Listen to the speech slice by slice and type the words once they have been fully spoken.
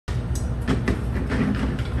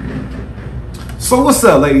So what's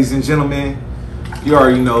up, ladies and gentlemen? You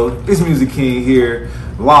already know, it's Music King here,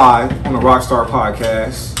 live on the Rockstar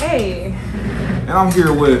Podcast. Hey. And I'm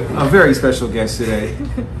here with a very special guest today.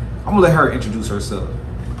 I'm gonna let her introduce herself.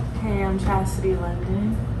 Hey, I'm Chastity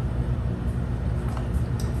London.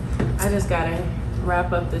 I just gotta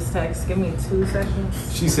wrap up this text. Give me 2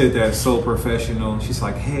 seconds. She said that so professional. She's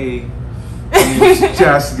like, hey, my name's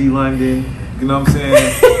Chastity London. You know what I'm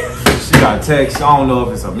saying? She got text. I don't know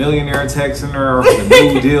if it's a millionaire texting her or if it's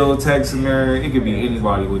a new deal texting her. It could be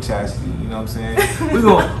anybody with Chastity. You know what I'm saying? We're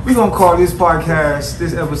gonna call this podcast,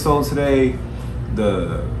 this episode today,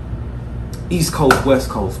 the East Coast West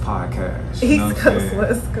Coast podcast. You know East Coast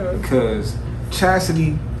West Coast. Because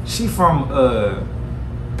Chastity, she from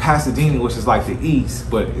Pasadena, which is like the East,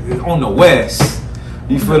 but on the West.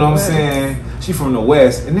 You feel what I'm saying? She from the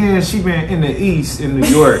West, and then she been in the East in New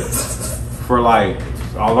York for like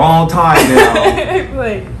a long time now.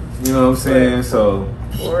 Like, you know what I'm saying? So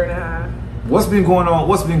 4.5. what's been going on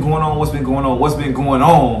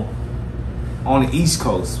on the East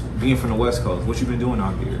Coast, being from the West Coast? What you been doing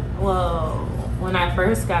out here? Well, when I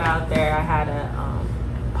first got out there, I had a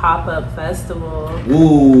pop-up festival.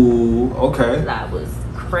 Ooh, okay. That was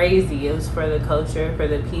crazy. It was for the culture, for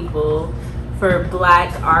the people, for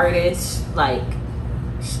black artists, like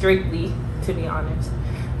strictly, to be honest.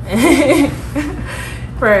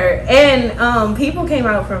 People came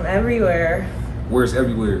out from everywhere. Where's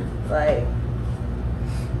everywhere? Like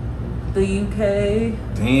the UK.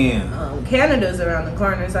 Damn. Canada's around the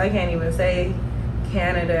corner, so I can't even say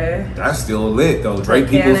Canada. That's still lit though. Drake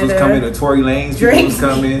Canada. Peoples was coming, the Tory Lanez people was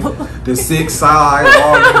coming, the Six Side,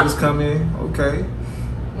 all of them was coming. Okay.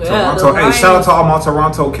 Yeah, Toronto. Hey, shout out to all my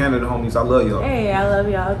Toronto, Canada homies. I love y'all. Hey, I love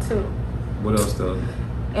y'all too. What else though?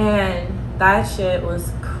 And that shit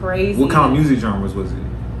was crazy. What kind of music genres was it?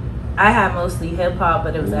 I had mostly hip hop,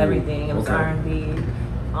 but it was everything. It was okay. R&B.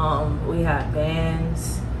 We had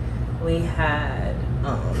bands. We had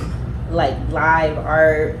like live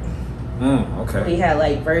art. Okay. We had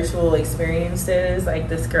like virtual experiences. Like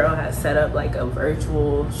this girl had set up like a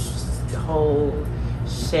virtual whole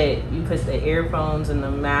shit. You put the earphones and the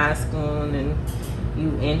mask on, and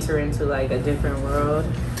you enter into like a different world.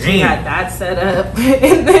 Damn. She had that set up.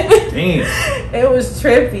 Damn. It was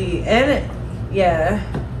trippy, and yeah,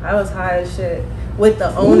 I was high as shit with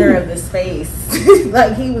the owner of the space.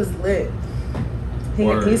 Like he was lit.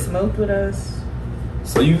 He smoked with us.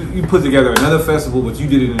 So you put together another festival, but you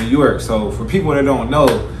did it in New York. So for people that don't know,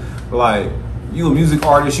 like, you a music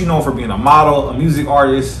artist, you known for being a model, a music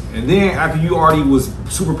artist, and then after you already was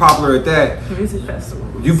super popular at that, music festival,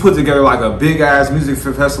 you put together like a big ass music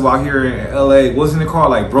festival out here in LA. Wasn't it called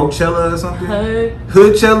like Brochella or something?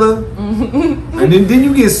 Hoodchella? Mm-hmm. And then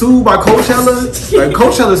you get sued by Coachella. Like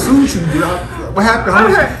Coachella sued you. What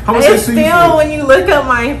happened? How much they sued you for? When you look up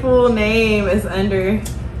my full name, it's under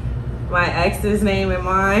my ex's name and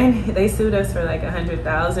mine. They sued us for like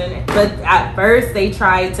 $100,000. But at first they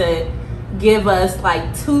tried to give us like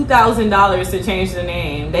 $2,000 to change the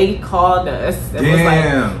name. They called us and was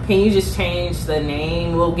like, can you just change the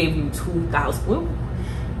name? We'll give you $2,000.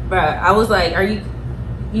 But I was like,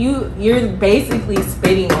 you're basically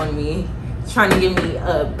spitting on me, trying to give me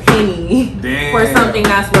a penny for something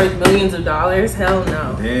that's worth millions of dollars? Hell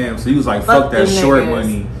no. Damn. So you was like, fuck that short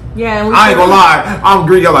money. Yeah, I ain't gonna lie, I'm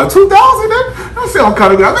greedy. I'm like, 2,000? That sound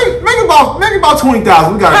kind of good. Make about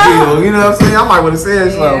 20,000. We got a deal. You know what I'm saying? I might want to say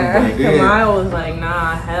something. Yeah, I was like,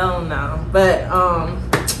 nah, hell no. But I'm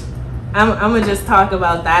gonna just talk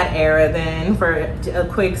about that era then for a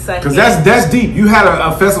quick second. Because that's deep. You had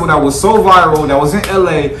a festival that was so viral, that was in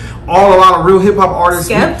LA. A lot of real hip hop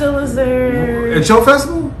artists. Skepta was there. At your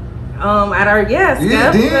festival? At our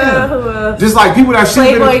Skepta, just like people that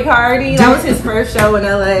Playboy Cardi, that was his first show in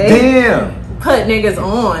LA. Damn. Put niggas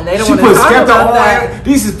on. They don't want to talk Skepta about on that.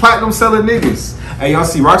 These is platinum selling niggas. Hey, y'all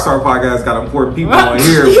see Rockstar Podcast got important people on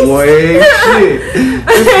here, boy. Shit.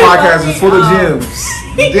 This podcast is full of gems.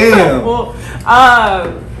 Damn.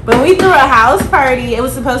 But we threw a house party. It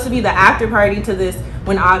was supposed to be the after party to this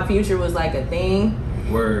when Odd Future was like a thing.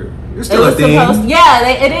 Word. You're still a thing.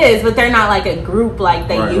 It is, but they're not like a group like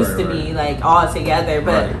they used to be, like all together.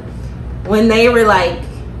 But when they were like,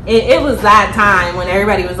 it was that time when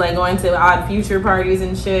everybody was like going to Odd Future parties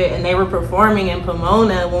and shit, and they were performing in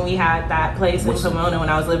Pomona when we had that place in Pomona when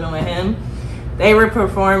I was living with him. They were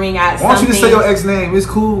performing at something. Why don't you just say your ex name? It's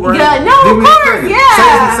cool, right? Yeah, no, of course,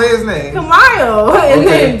 yeah. Say his name. Kamayo, and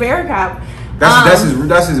then Bear Cop.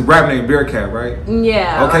 That's his rap name, Bearcat, right?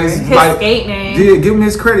 Yeah. Okay. His like, skate name. Yeah, give him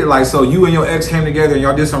his credit. Like, so you and your ex came together and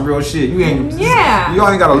y'all did some real shit. You ain't. Yeah. Y'all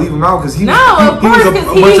ain't gotta leave him out because he of was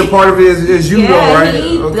course, a bunch of part of it as you though, right?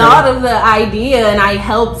 He thought of the idea, and I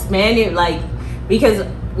helped because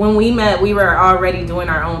when we met, we were already doing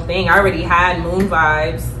our own thing. I already had Moon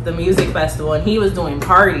Vibes, the music festival, and he was doing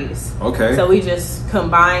parties. Okay. So we just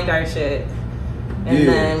combined our shit. And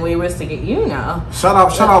then we was to get, Shout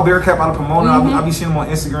out Bearcat out of Pomona. I be seeing him on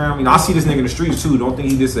Instagram. I see this nigga in the streets too. Don't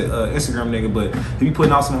think he just an Instagram nigga, but he be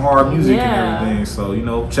putting out some hard music and everything.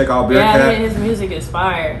 So check out Bearcat. Yeah, his music is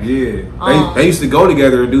fire. Yeah, they used to go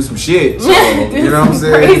together and do some shit. So, you know what I'm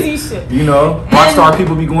saying? Crazy shit. Rockstar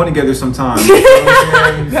people be going together sometimes. You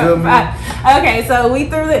feel me? Okay, so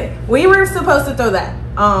we were supposed to throw that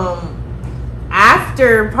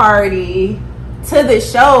after party to the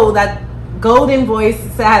show that Golden Voice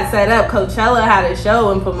had set up. Coachella had a show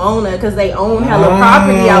in Pomona because they own hella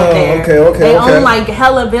property out there. Okay. They own like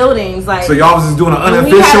hella buildings. Like, so y'all was just doing an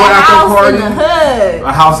unofficial after party. In the hood.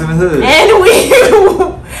 A house in the hood. And we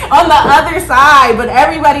on the other side, but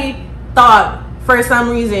everybody thought for some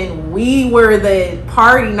reason we were the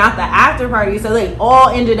party, not the after party. So they all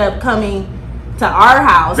ended up coming to our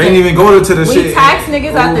house. They didn't even go to the shit. We taxed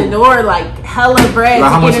niggas at the door like hella bread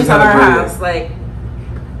to get into our house. Like,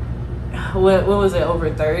 what was it, over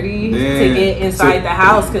 30 to get inside the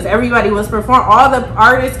house because everybody was performing. All the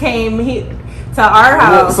artists came to our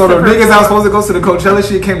house. So the niggas that was supposed to go to the Coachella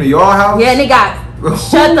shit came to your house? Yeah, and they got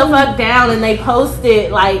shut the fuck down, and they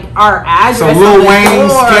posted like our address. So Lil Wayne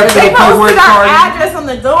skipped they the posted our party. address on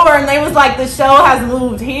the door, and they was like, the show has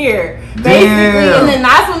moved here, basically. And then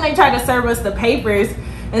that's when they tried to serve us the papers.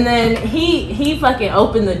 And then he fucking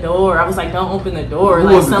opened the door. I was like, don't open the door.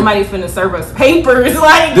 Like, somebody's finna serve us papers.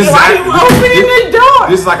 Like, why are you opening the door?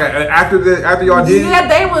 This is like after y'all did? Yeah,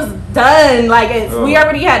 they was done. Like, we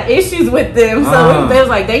already had issues with them. So they was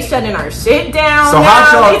like, they shutting our shit down. So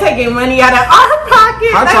now. They taking money out of our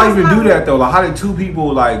pocket. How y'all even do that, though? Like, how did two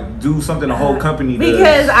people, like, do something the whole company does?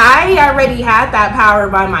 Because I already had that power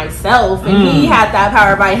by myself. And he had that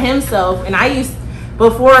power by himself. And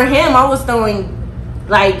before him, I was throwing...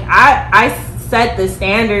 Like, I set the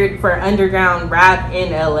standard for underground rap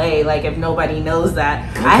in LA. Like, if nobody knows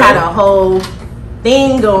that. Okay. I had a whole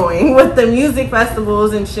thing going with the music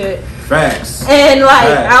festivals and shit. Facts. And, like,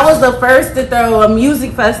 I was the first to throw a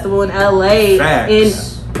music festival in LA.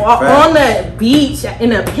 Facts. On the beach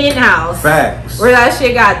in a penthouse. Facts. Where that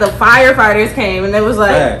shit got, the firefighters came and they was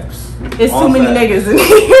like, Facts. It's too many niggas in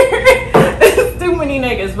here. It's too many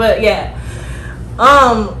niggas. But, yeah.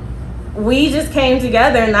 We just came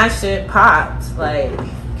together and that shit popped, like,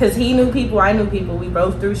 because he knew people, I knew people. We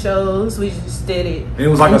both threw shows. We just did it. It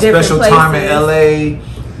was like a special time in LA.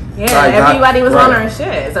 Yeah, everybody was on our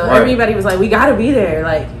shit, so everybody was like, "We gotta be there."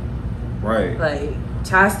 Like, like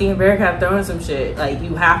Chastity and Bearcat throwing some shit. Like,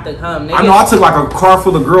 you have to come. Niggas. I know. I took like a car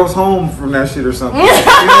full of girls home from that shit or something. You know what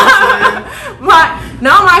I'm saying?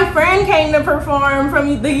 My friend came to perform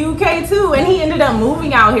from the UK too, and he ended up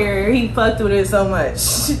moving out here. He fucked with it so much.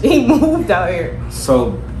 He moved out here.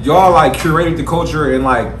 So y'all like curated the culture and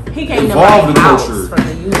like he came to my house from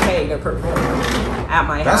the UK to perform at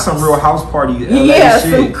my house. That's some real house party. LA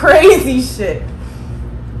shit. Some crazy shit.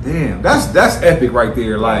 Damn, that's epic right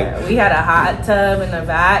there. Like, we had a hot tub in the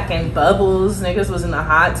back and bubbles. Niggas was in the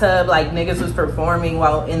hot tub. Like, niggas was performing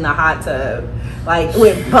while in the hot tub, like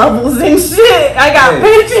with bubbles and shit. I got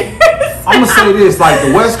pictures. I'm gonna say this: like,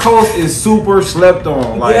 the West Coast is super slept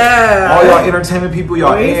on. Like, all y'all entertainment people,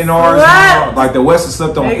 y'all A&Rs, like the West is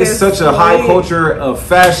slept on. It's such a high culture of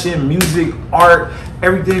fashion, music, art.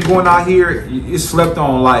 Everything going out here is slept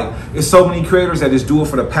on. Like, it's so many creators that just do it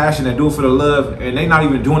for the passion, that do it for the love, and they not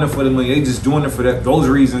even doing it for the money. They just doing it for those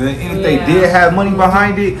reasons. And if they did have money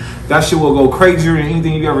behind it, that shit will go crazier than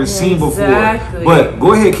anything you've ever seen before. But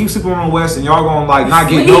go ahead, keep sipping on the West, and y'all gonna like not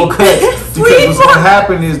get no cuts because what's gonna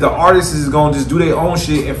happen is the artists is gonna just do their own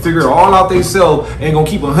shit and figure it all out themselves and gonna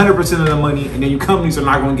keep 100% of the money, and then you companies are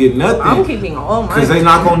not gonna get nothing. I'm keeping all my because they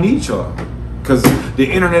not gonna need y'all. Because the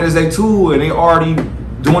internet is a tool and they already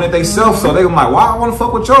doing it themselves. So they like, why I want to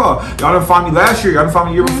fuck with y'all? Y'all didn't find me last year. Y'all didn't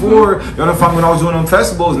find me the year before. Y'all didn't find me when I was doing them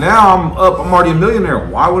festivals. Now I'm up. I'm already a millionaire.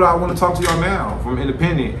 Why would I want to talk to y'all now? From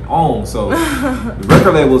independent on. So the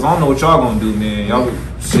record labels, I don't know what y'all gonna do, man. Y'all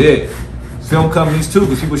shit. Film companies too,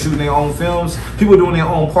 because people shooting their own films. People doing their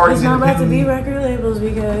own parties. It's not about to be record labels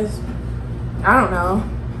because I don't know.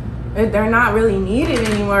 They're not really needed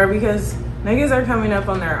anymore because niggas are coming up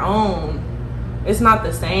on their own. It's not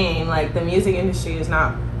the same. Like, the music industry is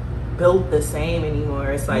not built the same anymore.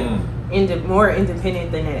 It's like more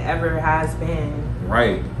independent than it ever has been.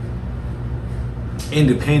 Right.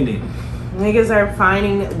 independent. Niggas are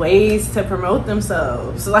finding ways to promote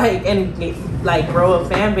themselves, like, and like grow a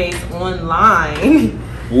fan base online.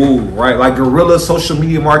 Ooh, right, like guerrilla social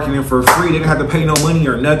media marketing for free. They didn't have to pay no money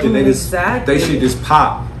or nothing. They just they should just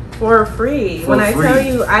pop for free. When I tell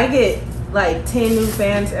you, I get like 10 new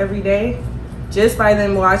fans every day just by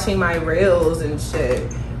them watching my reels and shit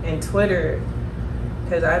and Twitter,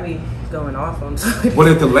 because I be going off on Twitter. But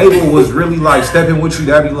if the label was really like stepping with you,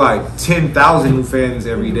 that'd be like 10,000 new fans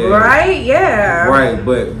every day. Right? Yeah. Right,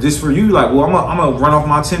 but just for you, like, well, I'm gonna run off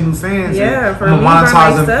my 10 new fans. Yeah, for I'm me, gonna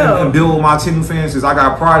monetize them and build my 10 new fans because I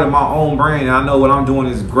got pride in my own brand and I know what I'm doing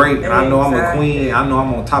is great and I know I'm a queen. I know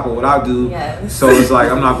I'm on top of what I do. Yes. So it's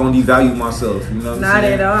like I'm not gonna devalue myself. You know what I'm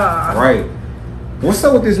saying? Not at all. Right. What's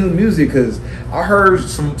up with this new music? Because I heard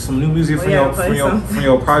some new music from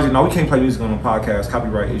your project. No, we can't play music on the podcast,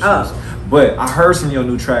 copyright issues. Oh. But I heard some of your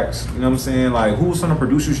new tracks. You know what I'm saying? Like, who was some of the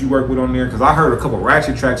producers you work with on there? Because I heard a couple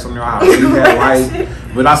ratchet tracks on there. I really had like,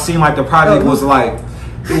 but I seen like the project was like,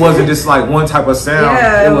 it wasn't just like one type of sound.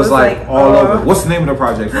 Yeah, it was like all over. What's the name of the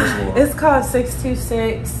project, first of all? It's called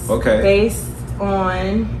 626. Okay. Based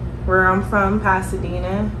on where I'm from,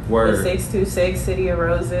 Pasadena. Word. The 626 City of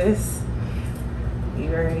Roses. You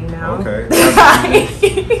already know. Okay.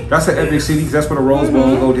 That's an epic city. That's where the Rose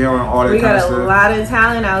Bowl go down and all that kind of stuff. We got a lot of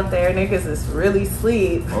talent out there. Niggas is really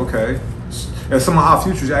sleep. Okay. And some of our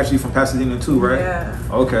futures actually from Pasadena too, right? Yeah.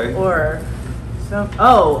 Okay. Or some.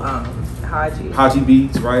 Haji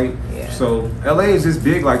Beats, right? Yeah. So LA is just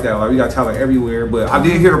big like that. Like we got talent everywhere. But I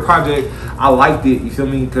did hear the project. I liked it. You feel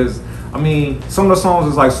me? Because I mean, some of the songs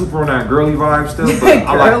is like super on that girly vibe still, but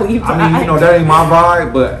I mean, you know, that ain't my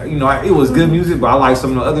vibe, but you know, it was good music. But I like some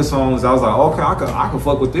of the other songs. I was like, okay, I could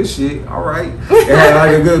fuck with this shit. All right, it had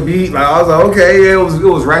like a good beat. Like I was like, okay, yeah, it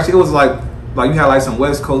was ratchet. It was like you had like some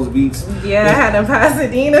West Coast beats. Yeah, I had a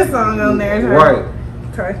Pasadena song on there. Right.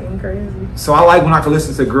 Talking crazy. So I like when I can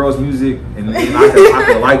listen to girls' music and I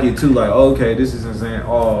can like it too. Like, okay, this isn't saying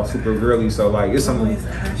all super girly. So like, it's something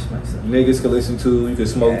niggas can listen to. You can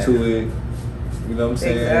smoke to it. You know what I'm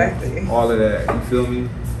saying? Exactly. All of that. You feel me?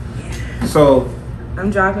 Yeah. So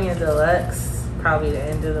I'm dropping a deluxe probably the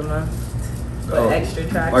end of the month. With extra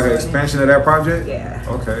tracks. Like an expansion of that project? Yeah.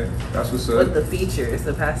 Okay. That's what's up. With the features,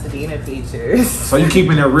 the Pasadena features. So you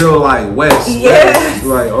keeping it real like West. Yeah.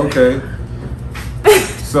 Like, okay.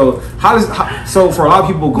 So so for a lot of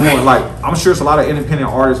people going, like, I'm sure it's a lot of independent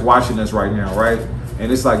artists watching us right now, right? And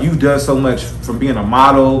it's like you've done so much from being a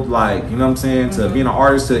model, like, you know what I'm saying, to being an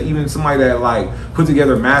artist, to even somebody that like put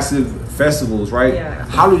together massive festivals, right? Yeah.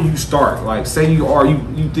 How do you start? Like, say you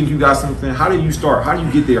think you got something. How do you start? How do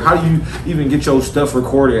you get there? How do you even get your stuff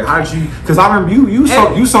recorded? How did you? Because I remember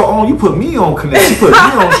you put me on Connect. You put me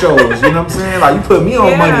on shows. You know what I'm saying? Like you put me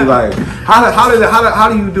on money. Like how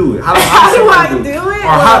do you do it? How do I do it?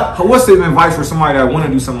 Or what's the advice for somebody that want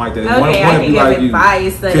to do something like that? Okay, I can give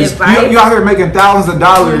advice. You out here making thousands of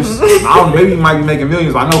dollars. I don't know, maybe you might be making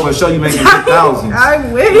millions. But I know for sure you making thousands.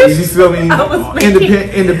 I wish. You feel me?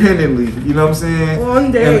 Independently. You know what I'm saying?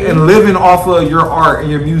 One day. And living off of your art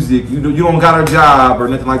and your music. You don't got a job or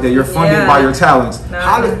nothing like that. You're funded by your talents. No.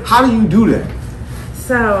 How do you do that?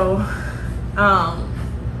 So,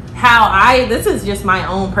 this is just my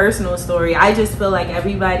own personal story. I just feel like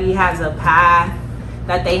everybody has a path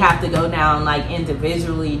that they have to go down, like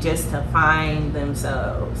individually, just to find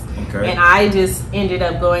themselves. Okay. And I just ended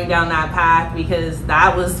up going down that path because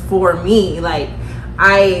that was for me. Like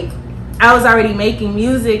I was already making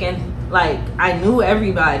music and like I knew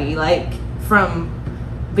everybody, like from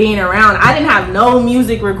being around. I didn't have no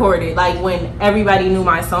music recorded, like when everybody knew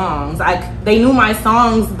my songs. They knew my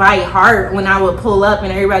songs by heart when I would pull up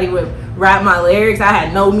and everybody would rap my lyrics. I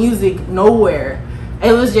had no music nowhere.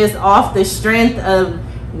 It was just off the strength of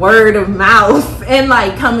word of mouth and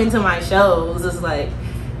like coming to my shows. It's like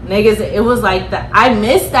niggas, it was like I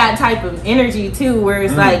miss that type of energy too, where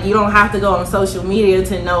it's like you don't have to go on social media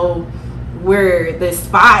to know where the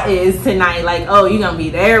spot is tonight. Like, oh, you're gonna be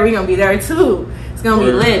there, we're gonna be there too. It's gonna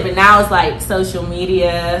be lit. But now it's like social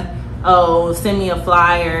media, oh, send me a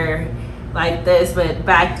flyer like this. But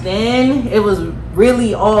back then it was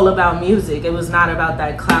really all about music. It was not about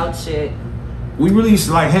that clout shit. We really used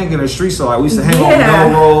to like hang in the streets, so like we used to hang on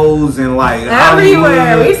Melrose and like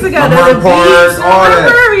everywhere. We used to go to the beach. All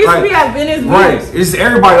that. We used to be at Venice Beach. Right. It's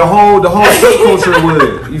everybody. The whole subculture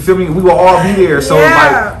would. You feel me? We would all be there. So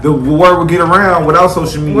like the word would get around without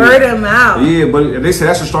social media. Word of mouth. Yeah, but they say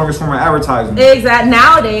that's the strongest form of advertising. Exactly.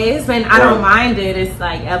 Nowadays, and I don't mind it. It's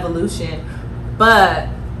like evolution, but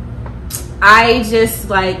I just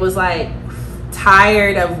like was like,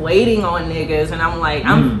 tired of waiting on niggas, and I'm like,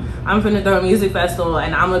 I'm finna throw a music festival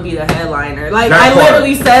and I'm gonna be the headliner. Like, I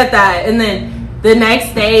literally said that, and then the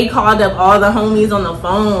next day called up all the homies on the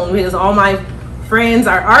phone because all my friends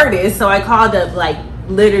are artists, so I called up like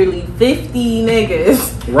literally 50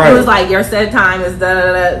 niggas. Right. It was like, your set time is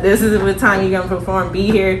this is what time you're gonna perform,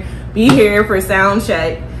 be here for sound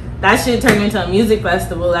check. That shit turned into a music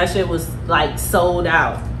festival. That shit was like sold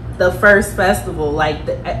out. The first festival, like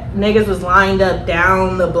the niggas was lined up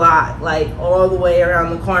down the block, like all the way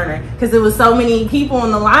around the corner, because there was so many people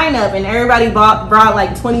in the lineup, and everybody brought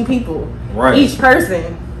like 20 people, right, each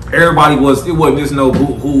person. Everybody was, it wasn't just no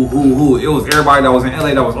who. It was everybody that was in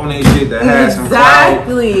LA that was on that shit that had some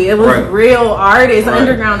exactly. It was real artists,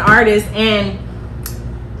 underground artists, and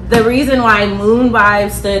the reason why Moon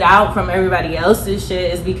Vibes stood out from everybody else's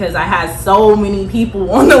shit is because I had so many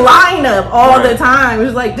people on the lineup all the time. It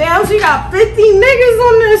was like, damn, she got 50 niggas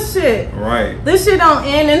on this shit. Right. This shit don't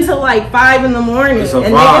end until like 5 in the morning. And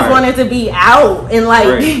niggas wanted to be out and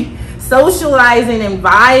like socializing and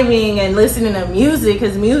vibing and listening to music,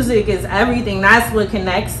 because music is everything. That's what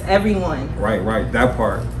connects everyone. Right. That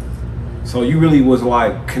part. So you really was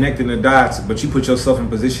like connecting the dots, but you put yourself in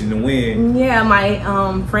position to win. Yeah, my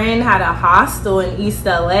friend had a hostel in East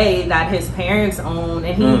LA that his parents owned,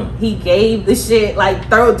 and he gave the shit like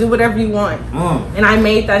do whatever you want. And I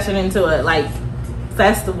made that shit into a like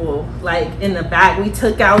festival. Like in the back, we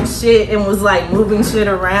took out shit and was like moving shit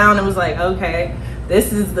around and was like, okay,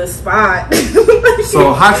 this is the spot.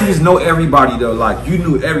 So how'd you just know everybody though? Like you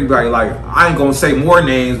knew everybody. Like I ain't gonna say more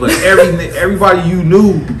names, but everybody you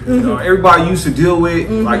knew, you know, everybody you used to deal with.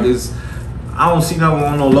 Like this, I don't see nothing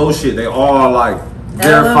on no low shit. They all like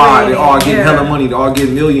verified. They all getting hella money. They all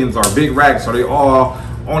getting millions or big racks. Or they all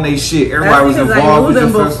on their shit. Everybody was involved. I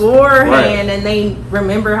knew them beforehand, and they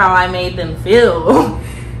remember how I made them feel.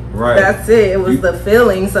 Right. That's it. It was the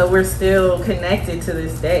feeling. So we're still connected to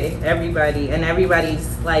this day. Everybody's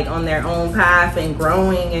like on their own path and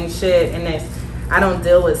growing and shit. And I don't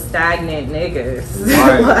deal with stagnant niggas.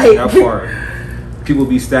 Right. Like, that part. People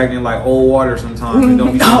be stagnant like old water sometimes. And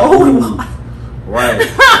don't be right.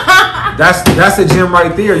 That's a gem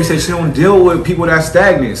right there. You said she don't deal with people that's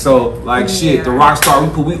stagnant. So like shit, the rock star,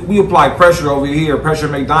 we apply pressure over here. Pressure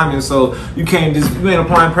make diamonds. So you ain't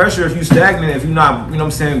applying pressure if you stagnant, if you're not, you know what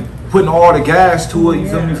I'm saying, putting all the gas to it, you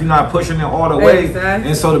feel me, if you're not pushing it all the way. Exactly.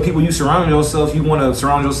 And so the people you surround yourself, you want to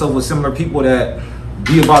surround yourself with similar people that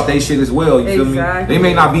be about their shit as well. You feel me? They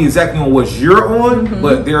may not be exactly on what you're on,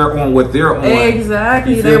 but they're on what they're on.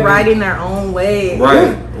 Exactly. They're riding their own way.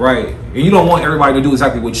 Right. And you don't want everybody to do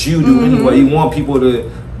exactly what you do anyway. You want people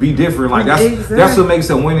to be different. Like that's what makes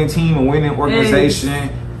a winning team, a winning organization.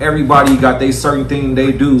 Everybody got their certain thing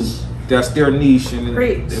they do. That's their niche, and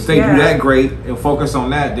if they do that great and focus on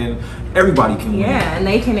that, then everybody can win. Yeah, and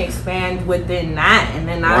they can expand within that, and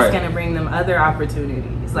then that's going to bring them other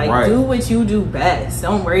opportunities. Like, do what you do best.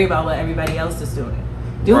 Don't worry about what everybody else is doing.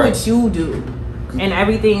 Do what you do, and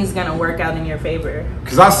everything's gonna work out in your favor.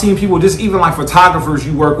 Because I've seen people, just even like photographers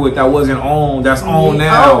you work with that wasn't on, that's on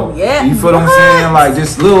now. Oh, yeah. You feel what I'm saying? Like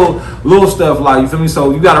just little stuff, like, you feel me?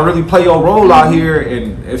 So you gotta really play your role out here,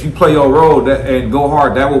 and if you play your role and go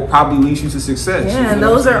hard, that will probably lead you to success. Yeah, and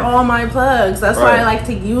those are all my plugs. That's why I like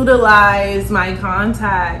to utilize my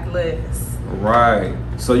contact list. Right.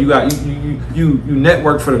 So you got you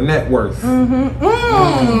network for the net worth.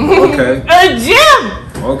 Okay. A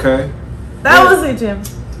gym. Okay. That was a gym.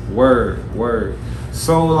 Word.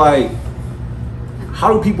 So like,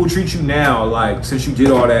 how do people treat you now? Like, since you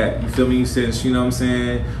did all that, you feel me? Since, you know what I'm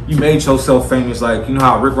saying, you made yourself famous. Like, you know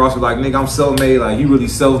how Rick Ross was like, nigga, I'm self-made. Like, you really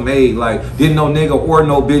self-made. Like, didn't no nigga or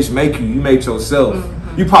no bitch make you. You made yourself.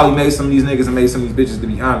 You probably made some of these niggas and made some of these bitches, to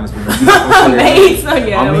be honest. But we're not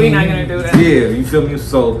gonna do that. Yeah, you feel me?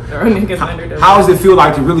 So how does it feel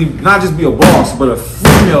like to really not just be a boss, but a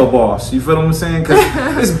female boss? You feel what I'm saying?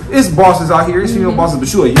 Because it's bosses out here, it's female bosses,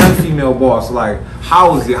 but you're a young female boss. Like,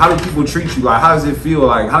 how is it? How do people treat you? Like, how does it feel?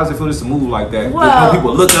 Like, how does it feel just to move like that? Well,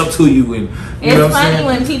 people look up to you, and you know it's what I'm funny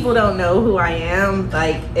when people don't know who I am.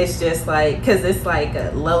 Like, it's just like, because it's like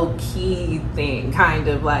a low key thing, kind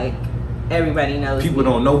of like. Everybody knows. People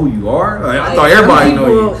don't know who you are. Like, I thought everybody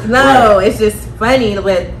know you. No, it's just funny.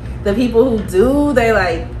 But the people who do, they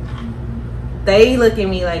look at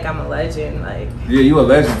me like I'm a legend. Like, yeah, you a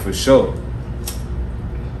legend for sure.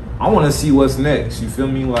 I want to see what's next. You feel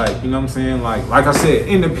me? Like, you know what I'm saying? Like I said,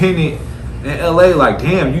 independent in LA. Like,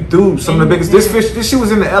 damn, you threw some of the biggest. This shit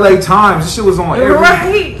was in the LA Times. This shit was on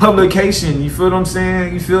every publication. You feel what I'm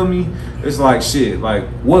saying? You feel me? it's like shit. Like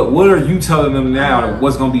what are you telling them now?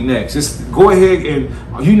 What's gonna be next? Just go ahead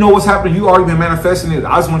and you know what's happening. You already been manifesting it.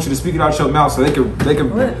 I just want you to speak it out your mouth so they can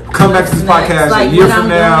come back to this podcast like a year from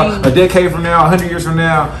now, a decade from now, 100 years from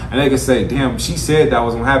now, and they can say, "Damn, she said that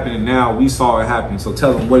was gonna happen, and now we saw it happen." So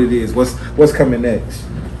tell them what it is. What's coming next?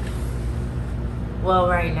 Well,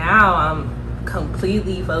 right now I'm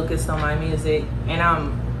completely focused on my music, and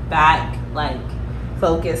I'm back like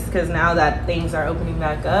focused because now that things are opening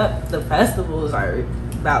back up, the festivals are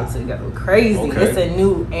about to go crazy. Okay. It's a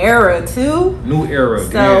new era too. New era.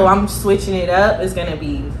 So damn. I'm switching it up. It's gonna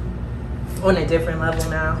be on a different level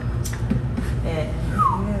now, and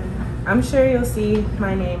yeah, I'm sure you'll see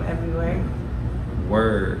my name everywhere.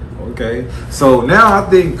 Word. Okay. So now I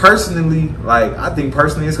think personally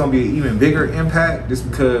it's gonna be an even bigger impact just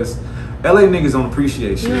because LA niggas don't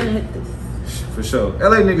appreciate shit. You wanna hit this? For sure.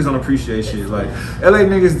 LA niggas don't appreciate shit. Like LA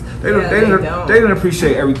niggas they don't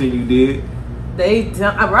appreciate everything you did. They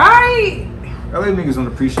don't, right? LA niggas don't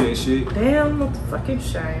appreciate shit. Damn, what the fucking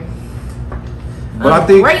shame. But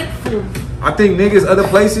I'm grateful. I think niggas other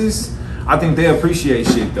places, I think they appreciate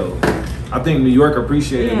shit though. I think New York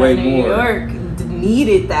appreciated way more. New York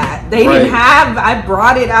needed that. They didn't have. I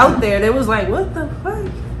brought it out there. They was like, "What the fuck?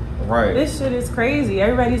 Right. This shit is crazy."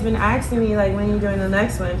 Everybody's been asking me like, "When you doing the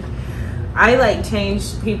next one?" I like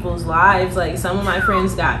changed people's lives. Like some of my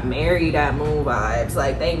friends got married at Moon Vibes.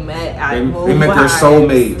 Like they met at Moon Vibes. They met their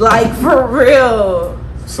soulmate. Like for real.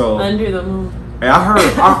 So under the moon. Hey,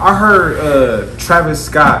 I heard Travis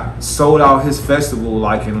Scott sold out his festival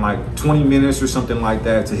like in like 20 minutes or something like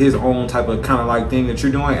that to his own type of kind of like thing that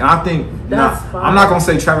you're doing. And I think I'm not gonna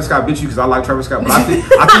say Travis Scott bitch you because I like Travis Scott, but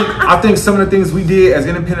I think some of the things we did as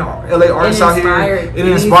independent LA artists out here, it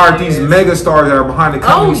inspired these mega stars that are behind the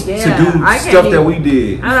companies to do stuff that we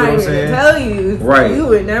did. I'm not even gonna tell you. Right. You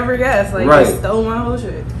would never guess. Like you stole my whole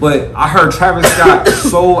shit. But I heard Travis Scott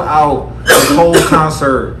sold out the whole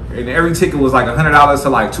concert. And every ticket was like $100 to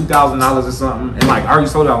like $2,000 or something, and like I already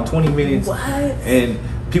sold out in 20 minutes. What? And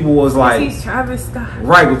people was like, "He's Travis Scott."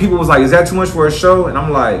 Right, but people was like, "Is that too much for a show?" And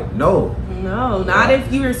I'm like, "No, not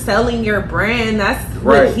if you're selling your brand. That's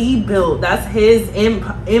what he built. That's his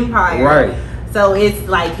empire. Right. So it's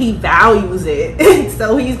like he values it.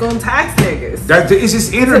 So he's gonna tax niggas. It's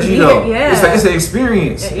just energy though. Yeah. It's an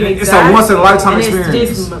experience. Exactly. It's a once in a lifetime experience.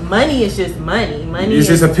 It's just money. It's just money. Money. It's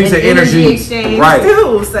just a piece of energy exchange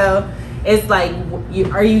too. So it's like,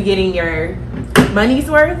 are you getting your money's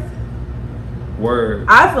worth? Word.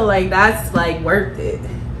 I feel like that's like worth it.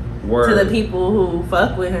 Word. To the people who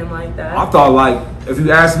fuck with him like that. I thought like, if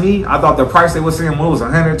you ask me, I thought the price they were saying was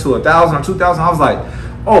 100 to 1,000 or 2,000. I was like,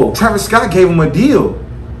 oh, Travis Scott gave him a deal.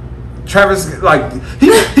 Travis, like, he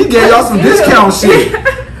gave y'all some discount shit.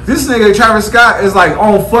 This nigga, Travis Scott, is like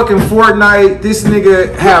on fucking Fortnite. This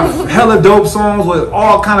nigga have hella dope songs with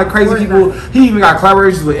all kind of crazy people. He even got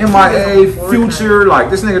collaborations with MIA, Future. Like,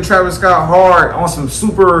 this nigga Travis Scott hard on some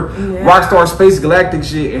super Rockstar Space Galactic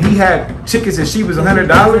shit. And he had tickets and she was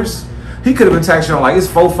 $100. He could have been taxed on like it's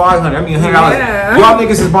 $400-$500. I mean $100. Yeah. Y'all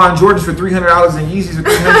niggas is buying Jordans for $300 and Yeezys for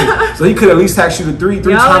 $300. So he could at least tax you to three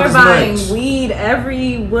Y'all times as much. Y'all are buying weed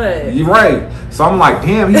every what? You're right. So I'm like,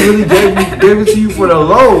 damn, he really gave it to you for the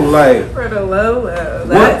low. Like for the low.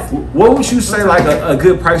 What would you say like a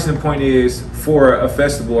good pricing point is for a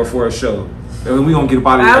festival or for a show? And we gonna get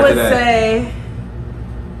about it after that.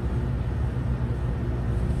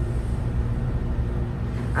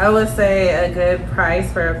 I would say a good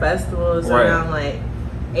price for a festival is around like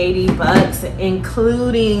 $80,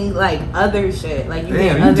 including like other shit. Like you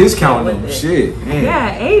discounting them shit. Man.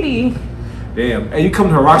 Yeah, 80. Damn. Hey, you come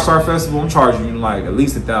to a Rockstar Festival, I'm charging you like at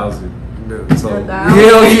least 1,000. So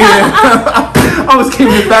hell yeah. I was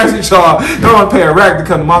keeping it facts with y'all. Don't want to pay a rack to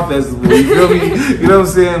come to my festival. You feel me? You know what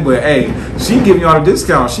I'm saying? But hey, she giving y'all a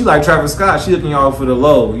discount. She like Travis Scott. She looking y'all for the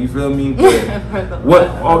low. You feel me?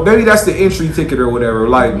 But maybe that's the entry ticket or whatever.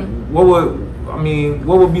 Like what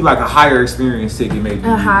would be like a higher experience ticket maybe?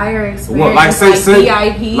 A higher experience, like say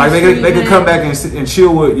VIP. Like they could come back and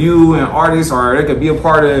chill with you and artists, or they could be a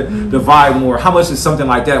part of the vibe more. How much is something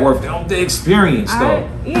like that worth? The experience though.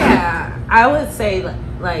 I would say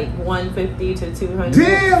like 150 to 200.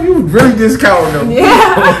 Damn, you really discounting them. Yeah.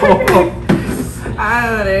 I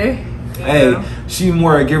don't know. Hey, she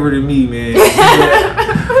more a giver than me, man.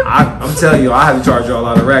 I'm telling you, I had to charge y'all a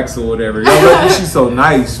lot of racks or whatever. Y'all she's so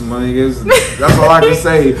nice, man. That's all I can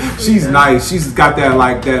say. She's nice. She's got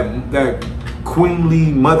that queenly,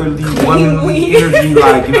 motherly, womanly energy.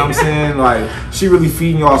 Like, you know what I'm saying? Like, she really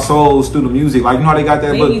feeding y'all souls through the music. Like, you know how they got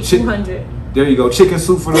that? Maybe 200. There you go. Chicken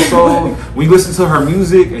Soup for the Soul. When you listen to her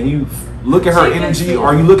music and you look at her Chicken energy Soup.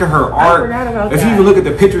 or you look at her art, forgot about if that. you even look at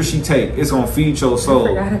the pictures she take, it's gonna feed your I soul.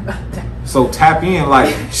 forgot about that. So tap in,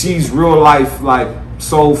 like she's real life, like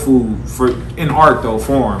soul food for in art though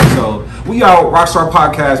form. So we out, Rockstar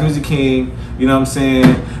Podcast, Music King. You know what I'm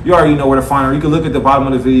saying? You already know where to find her. You can look at the bottom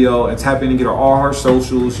of the video and tap in and get her all her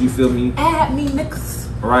socials. You feel me? Add me, niggas.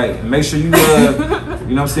 Right. And make sure you you know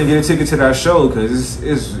what I'm saying, get a ticket to that show because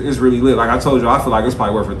it's really lit. Like I told you, I feel like it's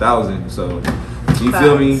probably worth $1,000. So you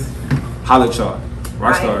feel me? Holla at y'all.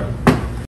 Rockstar. Right.